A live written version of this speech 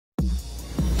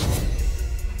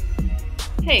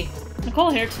Hey, Nicole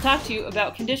here to talk to you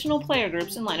about conditional player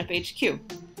groups in Lineuphq.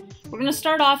 We're going to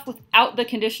start off without the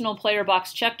conditional player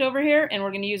box checked over here, and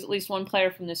we're going to use at least one player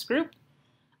from this group.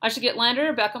 I should get Landry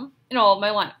or Beckham in all of my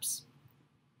lineups.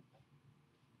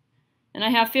 And I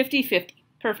have 50-50.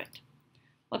 Perfect.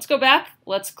 Let's go back.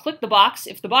 Let's click the box.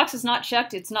 If the box is not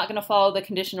checked, it's not going to follow the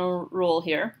conditional rule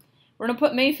here. We're going to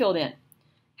put Mayfield in.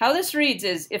 How this reads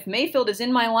is, if Mayfield is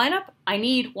in my lineup, I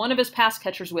need one of his pass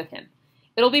catchers with him.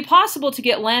 It'll be possible to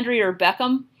get Landry or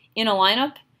Beckham in a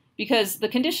lineup because the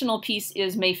conditional piece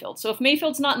is Mayfield. So if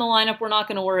Mayfield's not in the lineup, we're not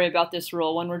going to worry about this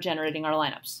rule when we're generating our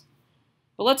lineups.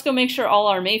 But let's go make sure all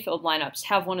our Mayfield lineups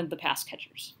have one of the pass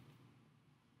catchers.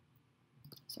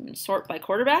 So I'm going to sort by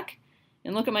quarterback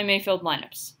and look at my Mayfield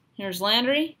lineups. Here's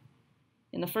Landry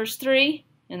in the first three,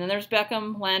 and then there's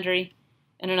Beckham, Landry,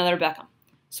 and another Beckham.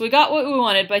 So we got what we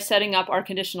wanted by setting up our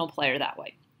conditional player that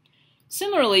way.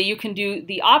 Similarly, you can do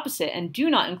the opposite and do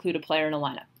not include a player in a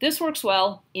lineup. This works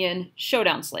well in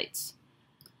showdown slates.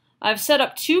 I've set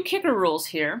up two kicker rules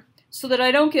here so that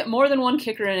I don't get more than one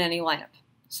kicker in any lineup.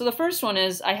 So the first one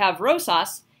is I have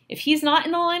Rosas. If he's not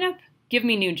in the lineup, give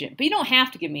me Nugent. But you don't have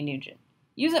to give me Nugent.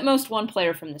 Use at most one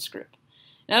player from this group.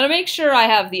 Now to make sure I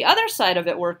have the other side of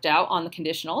it worked out on the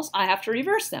conditionals, I have to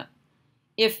reverse them.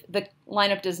 If the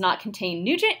lineup does not contain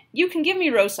Nugent, you can give me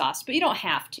Rosas, but you don't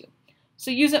have to. So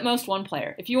use at most one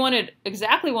player. If you wanted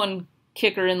exactly one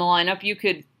kicker in the lineup, you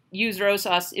could use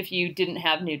Rosas if you didn't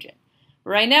have Nugent.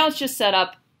 Right now it's just set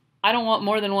up, I don't want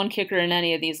more than one kicker in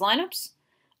any of these lineups.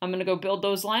 I'm going to go build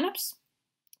those lineups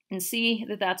and see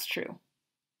that that's true.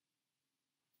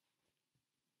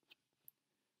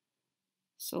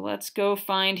 So let's go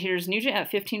find, here's Nugent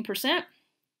at 15%.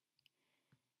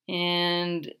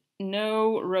 And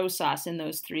no Rosas in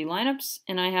those three lineups.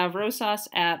 And I have Rosas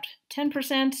at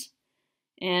 10%.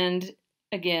 And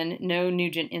again, no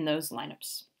Nugent in those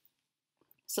lineups.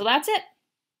 So that's it.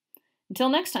 Until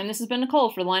next time, this has been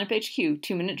Nicole for Lineuphq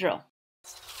 2-Minute Drill.